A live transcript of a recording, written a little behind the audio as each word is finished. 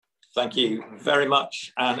Thank you very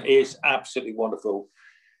much. And it is absolutely wonderful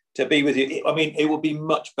to be with you. I mean, it would be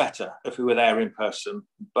much better if we were there in person,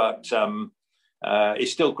 but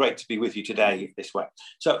it's still great to be with you today this way.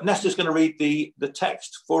 So Nesta's going to read the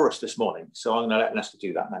text for us this morning. So I'm going to let Nesta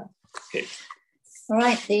do that now. Okay. All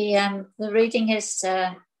right, the reading is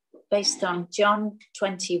based on John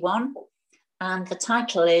 21, and the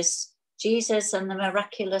title is Jesus and the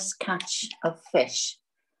Miraculous Catch of Fish.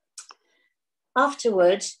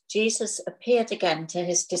 Afterward, Jesus appeared again to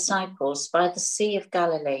his disciples by the Sea of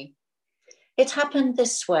Galilee. It happened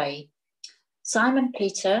this way. Simon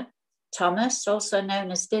Peter, Thomas, also known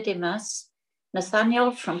as Didymus,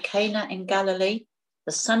 Nathanael from Cana in Galilee,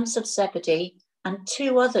 the sons of Zebedee, and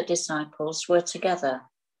 2 other disciples were together.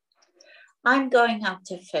 I'm going out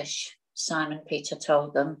to fish, Simon Peter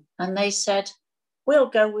told them, and they said, we'll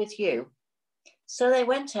go with you. So they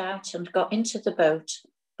went out and got into the boat,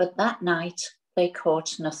 but that night they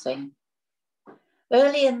caught nothing.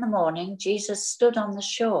 Early in the morning, Jesus stood on the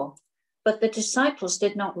shore, but the disciples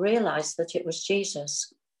did not realize that it was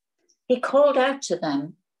Jesus. He called out to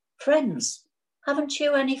them, friends, haven't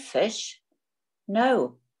you any fish?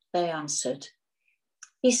 No, they answered.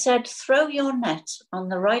 He said, throw your net on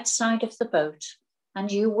the right side of the boat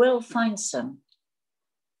and you will find some.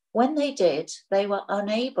 When they did, they were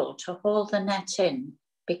unable to haul the net in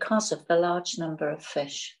because of the large number of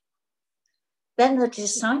fish. Then the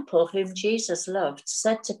disciple whom Jesus loved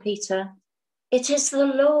said to Peter, it is the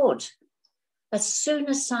Lord. As soon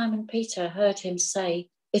as Simon Peter heard him say,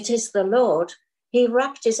 it is the Lord, he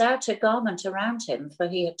wrapped his outer garment around him, for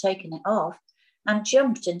he had taken it off, and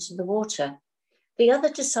jumped into the water. The other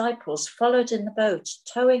disciples followed in the boat,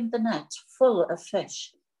 towing the net full of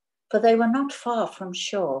fish, for they were not far from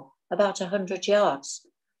shore, about 100 yards.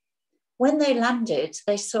 When they landed,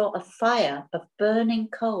 they saw a fire of burning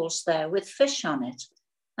coals there with fish on it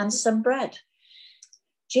and some bread.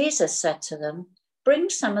 Jesus said to them, bring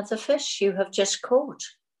some of the fish you have just caught.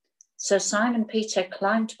 So Simon Peter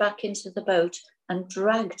climbed back into the boat and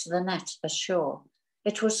dragged the net ashore.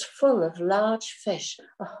 It was full of large fish,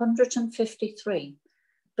 153,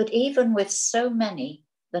 but even with so many,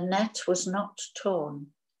 the net was not torn.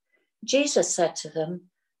 Jesus said to them,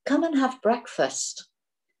 come and have breakfast.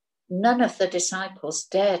 None of the disciples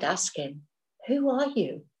dared ask him, who are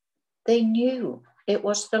you? They knew it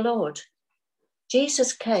was the Lord.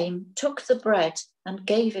 Jesus came, took the bread and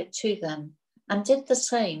gave it to them, and did the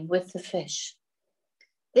same with the fish.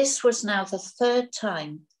 This was now the 3rd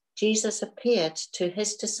time Jesus appeared to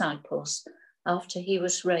his disciples after he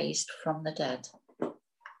was raised from the dead.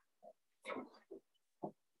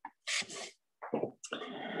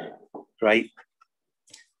 Great.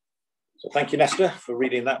 So thank you, Nesta, for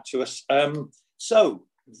reading that to us. So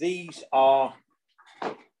these are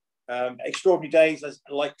extraordinary days, as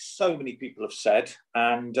like so many people have said,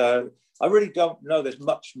 and I really don't know there's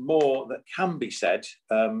much more that can be said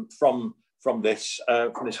from this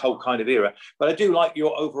whole kind of era. But I do like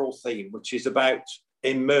your overall theme, which is about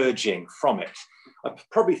emerging from it. I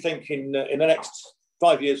probably think in the next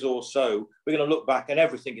 5 years or so, we're going to look back and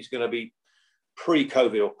everything is going to be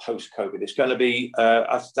pre-COVID or post-COVID. It's going to be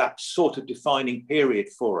that sort of defining period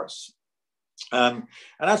for us. And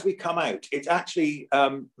as we come out, it's actually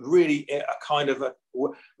really a kind of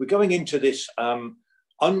we're going into this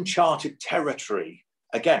uncharted territory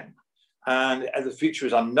again. And the future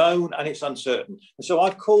is unknown and it's uncertain. And so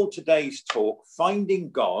I've called today's talk,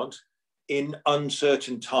 Finding God in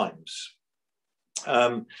Uncertain Times.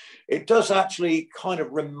 It does actually kind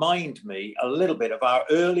of remind me a little bit of our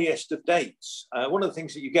earliest of dates. One of the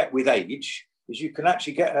things that you get with age is you can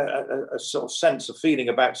actually get a sort of sense of feeling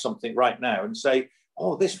about something right now and say,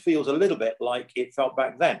 oh, this feels a little bit like it felt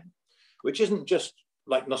back then, which isn't just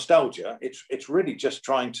like nostalgia. It's really just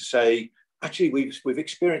trying to say, actually, we've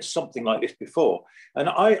experienced something like this before. And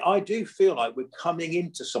I do feel like we're coming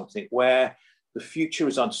into something where the future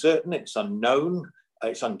is uncertain, it's unknown,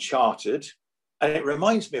 it's uncharted. And it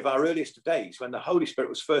reminds me of our earliest of days when the Holy Spirit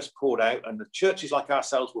was first poured out and the churches like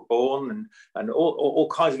ourselves were born and all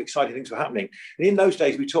kinds of exciting things were happening. And in those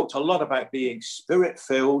days, we talked a lot about being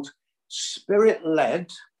spirit-filled, spirit-led,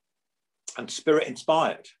 and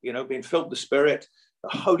spirit-inspired, being filled with the Spirit.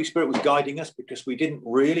 The Holy Spirit was guiding us because we didn't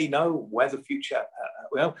really know where the future,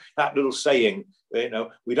 that little saying,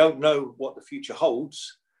 we don't know what the future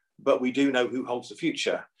holds, but we do know who holds the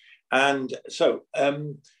future. And so,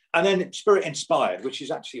 and then Spirit Inspired, which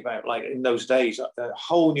is actually about, like, in those days,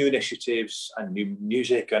 whole new initiatives and new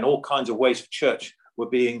music and all kinds of ways of church were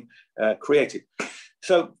being created.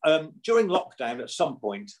 So during lockdown, at some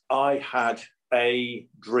point, I had a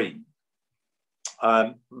dream.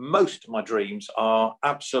 Most of my dreams are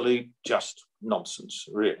absolute just nonsense,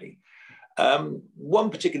 really. One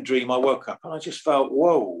particular dream, I woke up and I just felt,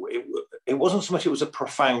 whoa, it wasn't so much it was a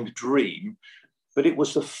profound dream, but it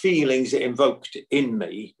was the feelings it invoked in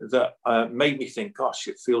me that made me think, gosh,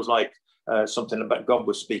 it feels like something about God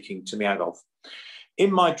was speaking to me out of.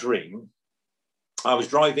 In my dream, I was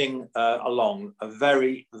driving along a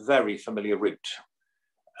very, very familiar route.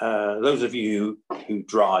 Those of you who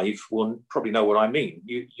drive will probably know what I mean.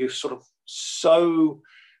 You sort of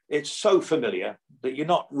it's so familiar that you're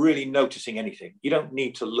not really noticing anything. You don't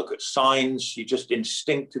need to look at signs. You just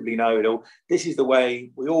instinctively know it all. This is the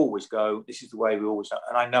way we always go. This is the way we always go.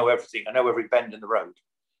 And I know everything. I know every bend in the road.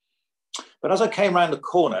 But as I came around the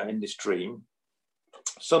corner in this dream,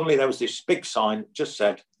 suddenly there was this big sign that just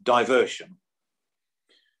said diversion.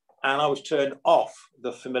 And I was turned off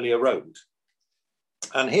the familiar road.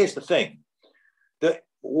 And here's the thing, that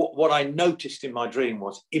what I noticed in my dream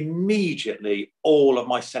was immediately all of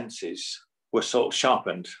my senses were sort of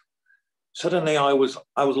sharpened. Suddenly I was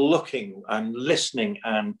looking and listening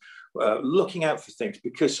and looking out for things,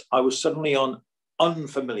 because I was suddenly on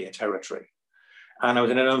unfamiliar territory and I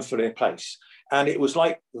was in an unfamiliar place. And it was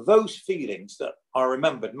like those feelings that I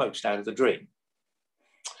remembered most out of the dream.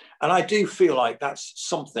 And I do feel like that's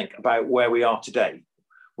something about where we are today.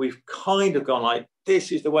 We've kind of gone like,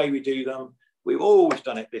 this is the way we do them. We've always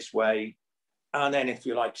done it this way. And then, if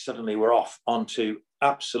you like, suddenly we're off onto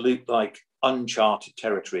absolute, like, uncharted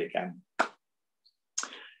territory again.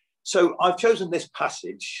 So I've chosen this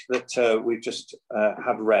passage that we've just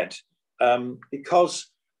had read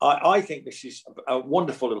because I think this is a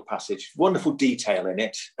wonderful little passage, wonderful detail in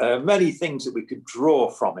it, many things that we could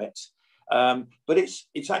draw from it. But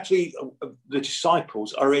it's actually, the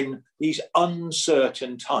disciples are in these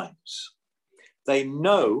uncertain times. They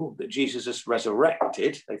know that Jesus has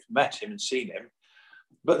resurrected. They've met him and seen him,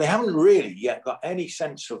 but they haven't really yet got any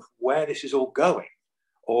sense of where this is all going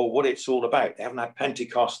or what it's all about. They haven't had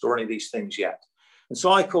Pentecost or any of these things yet. And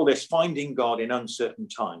so I call this Finding God in Uncertain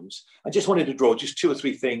Times. I just wanted to draw just 2 or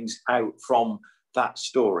 3 things out from that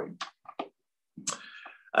story.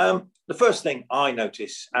 The first thing I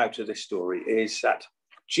notice out of this story is that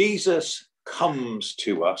Jesus comes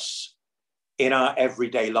to us in our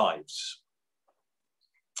everyday lives.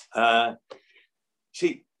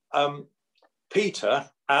 Peter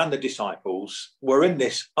and the disciples were in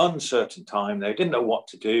this uncertain time. They didn't know what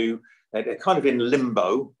to do. They're kind of in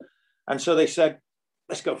limbo. And so they said,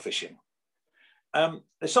 let's go fishing.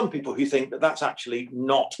 There's some people who think that that's actually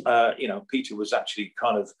not, Peter was actually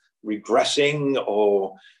kind of regressing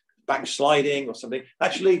or backsliding or something.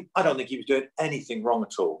 Actually, I don't think he was doing anything wrong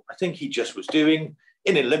at all. I think he just was doing,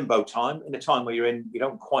 in a limbo time, in a time where you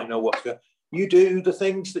don't quite know what to do. You do the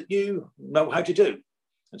things that you know how to do.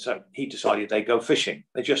 And so he decided they'd go fishing.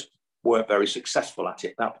 They just weren't very successful at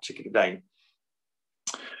it that particular day.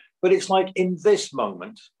 But it's like in this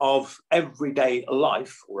moment of everyday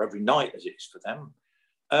life, or every night as it is for them,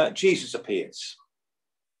 Jesus appears.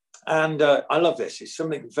 And I love this. It's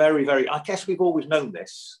something very, very, I guess we've always known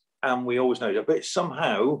this, and we always know it, but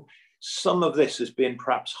somehow some of this has been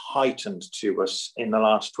perhaps heightened to us in the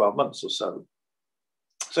last 12 months or so.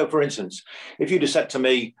 So, for instance, if you'd have said to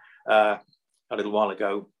me a little while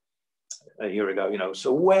ago, a year ago,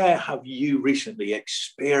 so where have you recently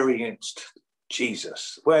experienced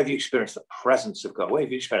Jesus? Where have you experienced the presence of God? Where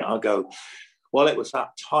have you experienced? I'll go, well, it was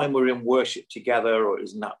that time we were in worship together, or it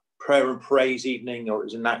was in that prayer and praise evening, or it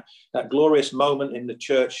was in that glorious moment in the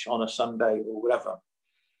church on a Sunday, or whatever.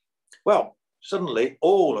 Well, suddenly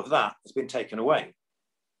all of that has been taken away.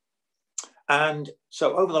 And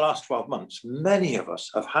so over the last 12 months, many of us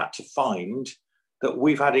have had to find that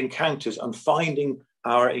we've had encounters, and finding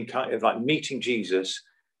our encounter, like meeting Jesus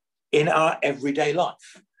in our everyday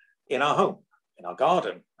life, in our home, in our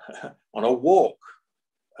garden, on a walk,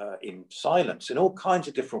 in silence, in all kinds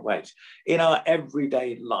of different ways, in our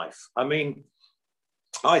everyday life. I mean,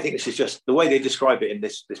 I think this is just the way they describe it in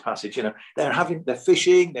this passage. They're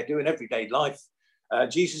fishing, they're doing everyday life.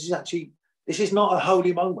 Jesus is actually, this is not a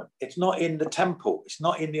holy moment. It's not in the temple. It's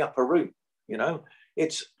not in the upper room.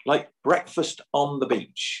 It's like breakfast on the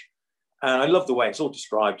beach. And I love the way it's all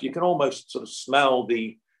described. You can almost sort of smell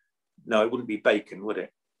no, it wouldn't be bacon, would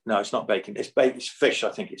it? No, it's not bacon. It's fish, I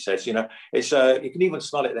think it says. It's you can even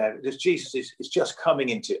smell it there. Jesus is just coming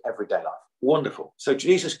into everyday life. Wonderful. So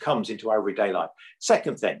Jesus comes into our everyday life.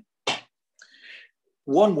 Second thing,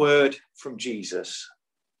 one word from Jesus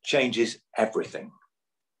changes everything.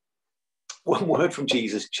 One word from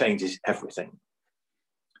Jesus changes everything.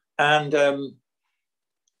 And I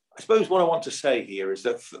suppose what I want to say here is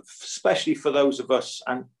that, especially for those of us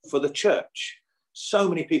and for the church, so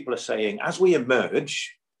many people are saying, as we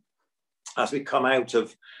emerge, as we come out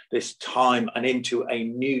of this time and into a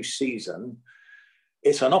new season,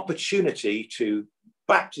 it's an opportunity to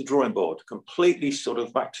back to the drawing board, completely sort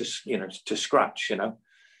of back to, to scratch, And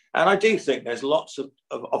I do think there's lots of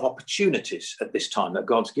opportunities at this time that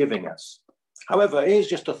God's giving us. However, here's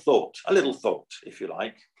just a thought, a little thought, if you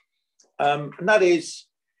like. And that is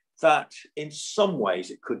that in some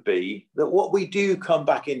ways it could be that what we do come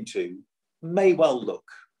back into may well look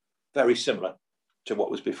very similar to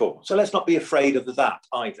what was before. So let's not be afraid of that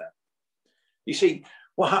either. You see,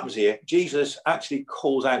 what happens here, Jesus actually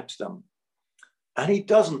calls out to them. And he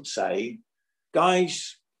doesn't say,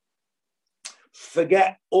 guys,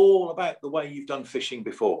 forget all about the way you've done fishing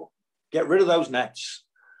before. Get rid of those nets.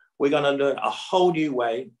 We're going to learn a whole new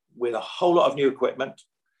way with a whole lot of new equipment.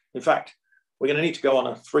 In fact, we're going to need to go on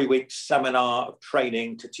a 3-week seminar of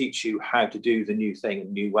training to teach you how to do the new thing in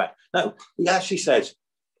a new way. No, he actually says,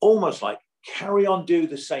 almost like, carry on, do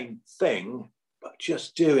the same thing, but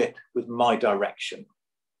just do it with my direction.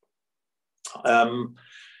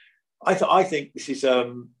 I think this is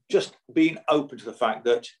just being open to the fact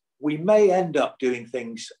that we may end up doing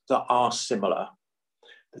things that are similar.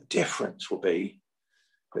 The difference will be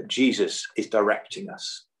that Jesus is directing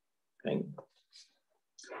us. Okay?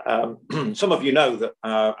 Some of you know that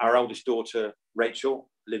our eldest daughter, Rachel,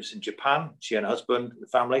 lives in Japan. She and her husband, the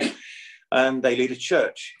family, and they lead a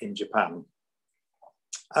church in Japan.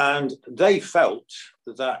 And they felt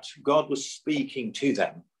that God was speaking to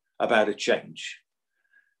them about a change.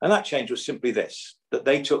 And that change was simply this, that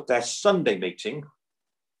they took their Sunday meeting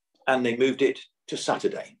and they moved it to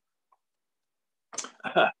Saturday.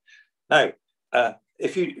 Now,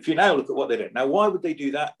 if you now look at what they did, now why would they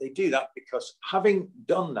do that? They do that because having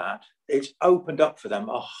done that, it's opened up for them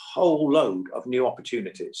a whole load of new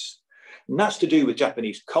opportunities. And that's to do with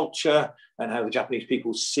Japanese culture and how the Japanese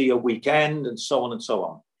people see a weekend and so on and so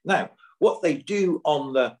on. Now, what they do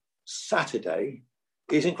on the Saturday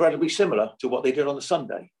is incredibly similar to what they did on the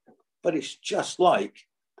Sunday, but it's just like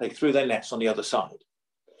they threw their nets on the other side.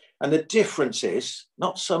 And the difference is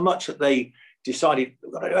not so much that they decided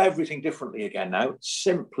we're going to do everything differently again now.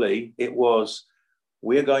 Simply, it was,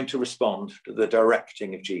 we're going to respond to the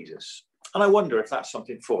directing of Jesus. And I wonder if that's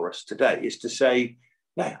something for us today, is to say,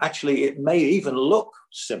 yeah, actually, it may even look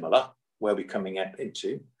similar where we're coming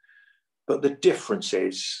into, but the difference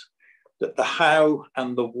is that the how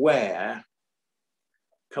and the where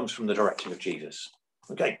comes from the direction of Jesus.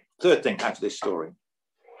 Okay, third thing out of this story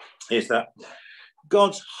is that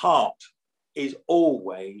God's heart is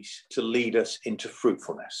always to lead us into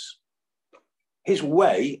fruitfulness. His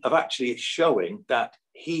way of actually showing that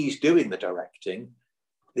he's doing the directing,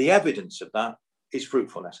 the evidence of that is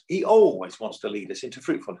fruitfulness. He always wants to lead us into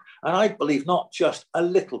fruitfulness. And I believe not just a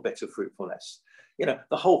little bit of fruitfulness.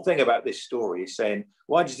 The whole thing about this story is saying,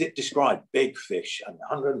 why does it describe big fish and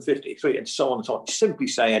 153 and so on and so on? It's simply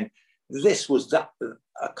saying this was a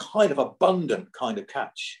kind of abundant kind of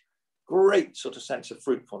catch. Great sort of sense of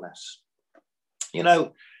fruitfulness.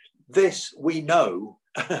 This we know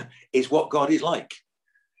is what God is like.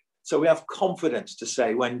 So we have confidence to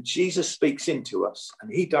say when Jesus speaks into us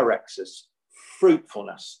and he directs us,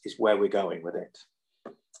 fruitfulness is where we're going with it.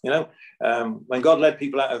 When God led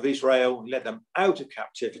people out of Israel, he led them out of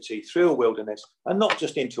captivity through a wilderness, and not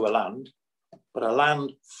just into a land, but a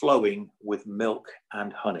land flowing with milk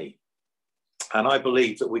and honey. And I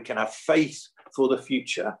believe that we can have faith for the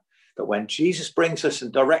future, that when Jesus brings us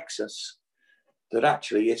and directs us, that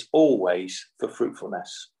actually it's always for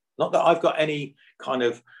fruitfulness. Not that I've got any kind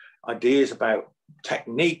of ideas about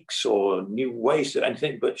techniques or new ways to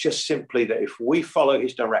anything, but just simply that if we follow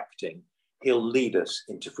his directing, he'll lead us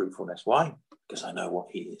into fruitfulness. Why? Because I know what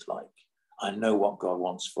he is like. I know what God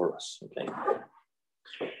wants for us. Okay.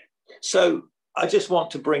 So I just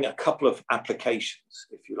want to bring a couple of applications,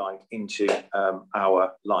 if you like, into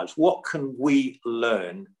our lives. What can we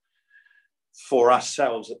learn for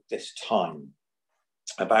ourselves at this time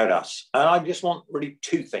about us? And I just want really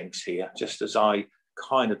two things here, just as I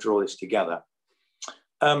kind of draw this together.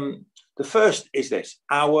 The first is this,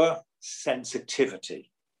 our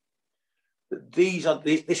sensitivity.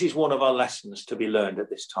 This is one of our lessons to be learned at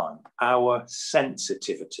this time, our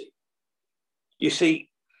sensitivity. You see,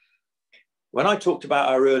 when I talked about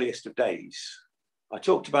our earliest of days, I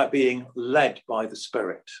talked about being led by the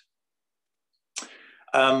Spirit.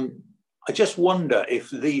 I just wonder if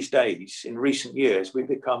these days, in recent years, we've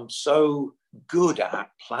become so good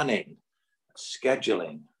at planning,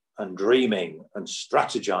 scheduling, and dreaming, and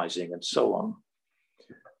strategizing, and so on,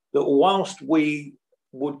 that whilst we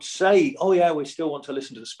would say, oh yeah, we still want to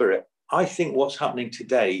listen to the Spirit, I think what's happening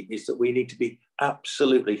today is that we need to be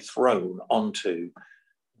absolutely thrown onto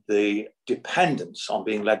the dependence on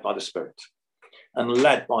being led by the Spirit and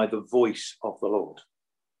led by the voice of the Lord.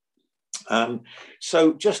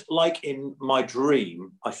 So just like in my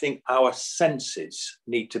dream, I think our senses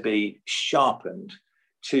need to be sharpened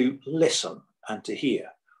to listen and to hear.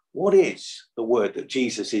 What is the word that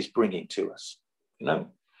Jesus is bringing to us? You know,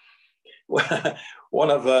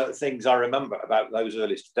 one of the things I remember about those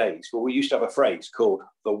earliest days, well, we used to have a phrase called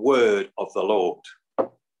the word of the Lord.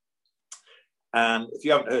 And if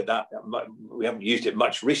you haven't heard that, we haven't used it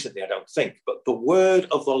much recently, I don't think, but the word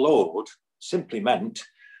of the Lord simply meant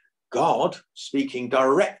God speaking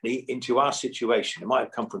directly into our situation. It might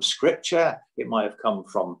have come from scripture, it might have come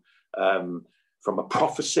from a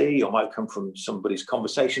prophecy, or might have come from somebody's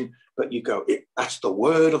conversation, but you go, that's the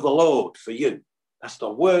word of the Lord for you. That's the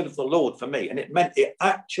word of the Lord for me. And it meant it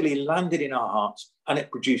actually landed in our hearts and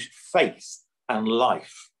it produced faith and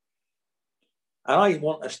life. And I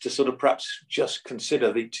want us to sort of perhaps just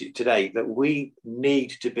consider today that we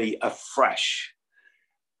need to be afresh,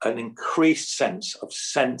 an increased sense of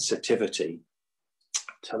sensitivity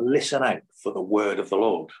to listen out for the word of the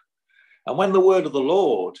Lord. And when the word of the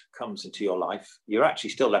Lord comes into your life, you're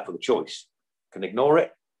actually still left with a choice. I can ignore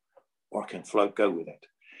it or I can go with it.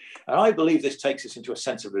 And I believe this takes us into a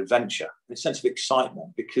sense of adventure, a sense of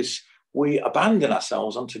excitement, because we abandon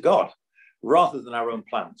ourselves unto God rather than our own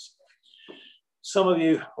plans. Some of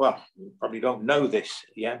you, well, you probably don't know this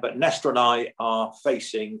yet, but Nestor and I are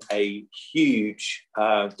facing a huge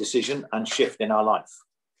decision and shift in our life.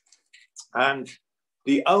 And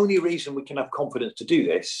the only reason we can have confidence to do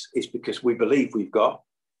this is because we believe we've got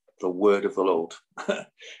the word of the Lord.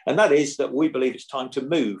 And that is that we believe it's time to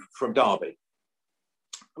move from Derby.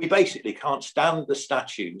 We basically can't stand the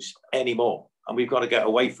statues anymore, and we've got to get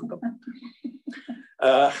away from them.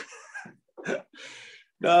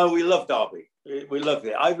 No, we love Derby. We love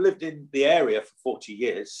it. I've lived in the area for 40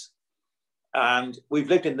 years, and we've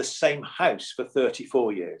lived in the same house for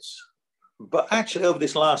 34 years. But actually, over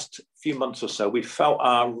this last few months or so, we've felt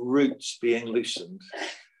our roots being loosened.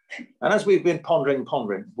 And as we've been pondering,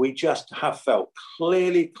 we just have felt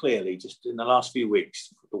clearly, just in the last few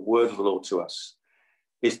weeks, the word of the Lord to us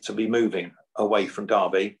is to be moving away from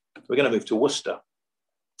Derby. We're going to move to Worcester.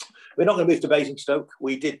 We're not going to move to Basingstoke.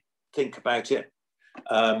 We did think about it.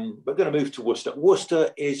 We're going to move to Worcester.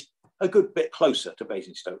 Worcester is a good bit closer to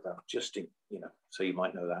Basingstoke, though, just in, so you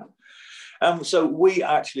might know that. So we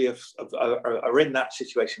actually are in that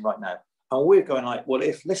situation right now. And we're going like, well,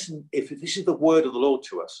 if this is the word of the Lord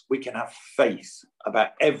to us, we can have faith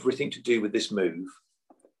about everything to do with this move,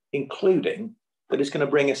 including that it's going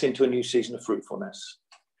to bring us into a new season of fruitfulness.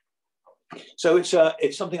 So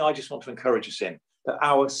it's something I just want to encourage us in, that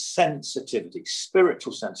our sensitivity,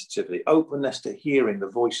 spiritual sensitivity, openness to hearing the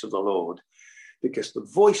voice of the Lord, because the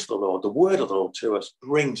voice of the Lord, the word of the Lord to us,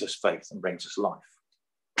 brings us faith and brings us life.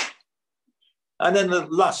 And then the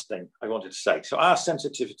last thing I wanted to say, so our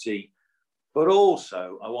sensitivity, but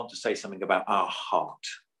also I want to say something about our heart.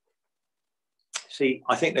 See,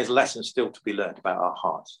 I think there's lessons still to be learned about our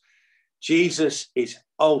hearts. Jesus is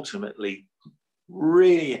ultimately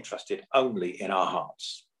really interested only in our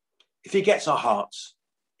hearts. If he gets our hearts,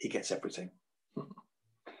 he gets everything.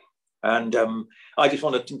 And I just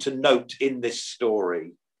wanted to note in this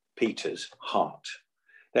story, Peter's heart.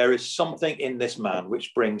 There is something in this man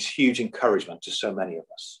which brings huge encouragement to so many of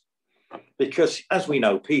us. Because as we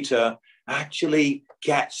know, Peter actually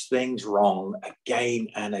gets things wrong again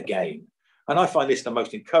and again. And I find this the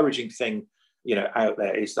most encouraging thing, out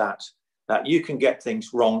there, is that you can get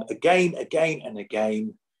things wrong again and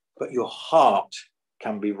again, but your heart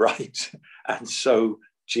can be right. And so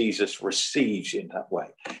Jesus receives you in that way.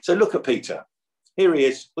 So look at Peter. Here he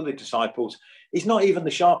is with the disciples. He's not even the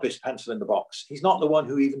sharpest pencil in the box. He's not the one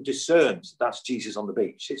who even discerns that's Jesus on the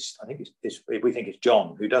beach. We think it's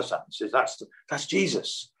John who does that. He says that's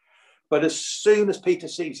Jesus. But as soon as Peter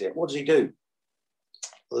sees it, what does he do?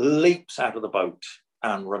 Leaps out of the boat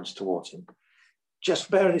and runs towards him. Just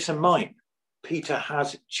bear this in mind. Peter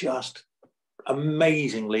has just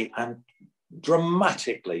amazingly and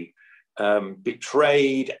dramatically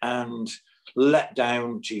betrayed and let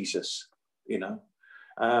down Jesus.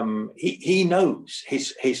 He knows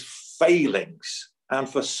his failings, and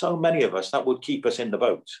for so many of us that would keep us in the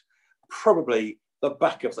boat, probably the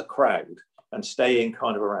back of the crowd and staying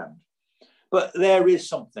kind of around. But there is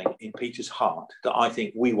something in Peter's heart that I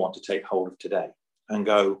think we want to take hold of today and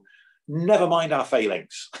go, never mind our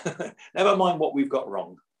failings, never mind what we've got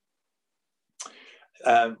wrong.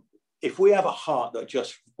 If we have a heart that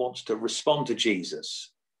just wants to respond to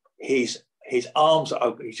Jesus, his his arms are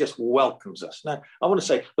open. He just welcomes us. Now, I want to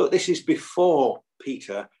say, look, this is before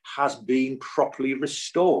Peter has been properly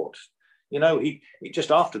restored. You know, he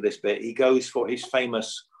just after this bit, he goes for his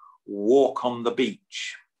famous walk on the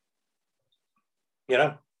beach. You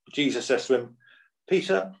know, Jesus says to him,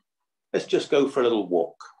 Peter, let's just go for a little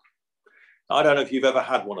walk. I don't know if you've ever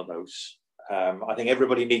had one of those. I think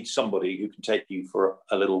everybody needs somebody who can take you for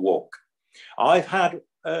a little walk. I've had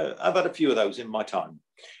a few of those in my time.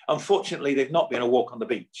 Unfortunately, they've not been a walk on the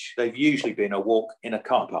beach. They've usually been a walk in a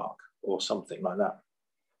car park or something like that.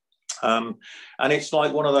 And it's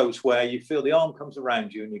like one of those where you feel the arm comes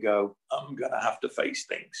around you and you go, I'm going to have to face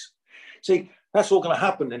things. See, that's all going to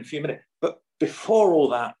happen in a few minutes. But before all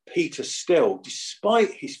that, Peter still,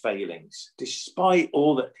 despite his failings, despite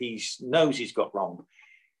all that he knows he's got wrong,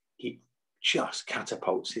 he just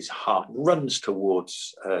catapults his heart, runs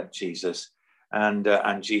towards Jesus, and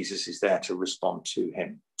Jesus is there to respond to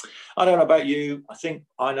him. I don't know about you. I think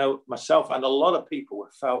I know myself and a lot of people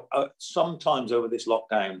have felt sometimes over this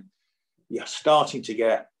lockdown, you're starting to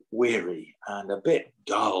get weary and a bit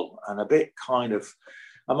dull and a bit kind of,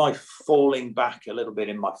 am I falling back a little bit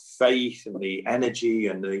in my faith and the energy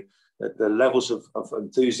and the levels of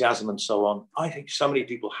enthusiasm and so on? I think so many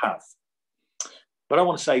people have. But I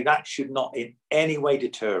want to say that should not in any way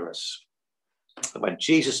deter us. When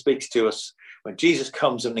Jesus speaks to us, when Jesus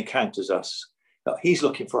comes and encounters us, he's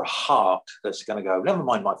looking for a heart that's going to go, never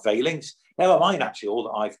mind my failings, never mind actually all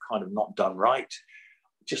that I've kind of not done right.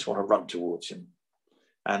 I just want to run towards him.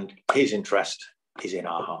 And his interest is in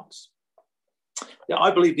our hearts. Yeah,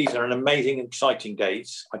 I believe these are an amazing, exciting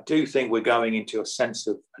days. I do think we're going into a sense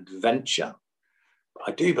of adventure.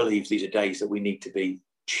 I do believe these are days that we need to be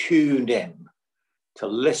tuned in to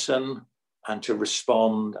listen and to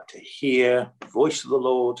respond, to hear the voice of the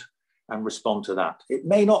Lord and respond to that. It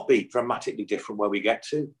may not be dramatically different where we get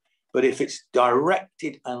to, but if it's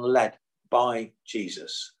directed and led by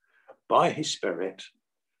Jesus, by his Spirit,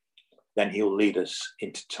 then he'll lead us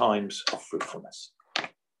into times of fruitfulness.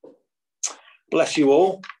 Bless you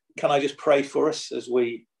all. Can I just pray for us as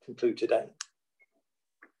we conclude today?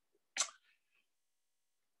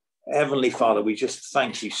 Heavenly Father, we just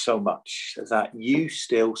thank you so much that you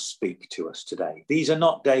still speak to us today. These are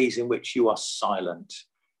not days in which you are silent,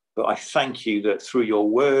 but I thank you that through your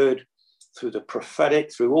word, through the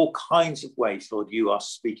prophetic, through all kinds of ways, Lord, you are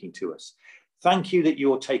speaking to us. Thank you that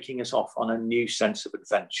you're taking us off on a new sense of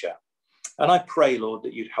adventure. And I pray, Lord,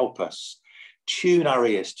 that you'd help us tune our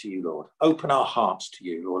ears to you, Lord. Open our hearts to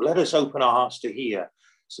you, Lord. Let us open our hearts to hear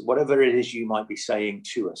whatever it is you might be saying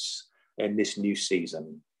to us in this new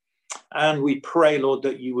season. And we pray, Lord,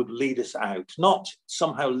 that you would lead us out, not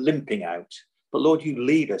somehow limping out, but Lord, you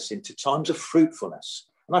lead us into times of fruitfulness.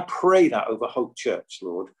 And I pray that over Hope Church,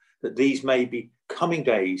 Lord, that these may be coming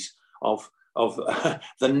days of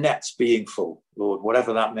the nets being full, Lord,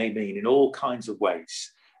 whatever that may mean, in all kinds of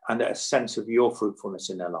ways, and a sense of your fruitfulness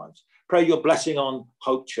in their lives. Pray your blessing on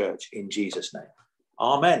Hope Church in Jesus' name.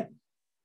 Amen.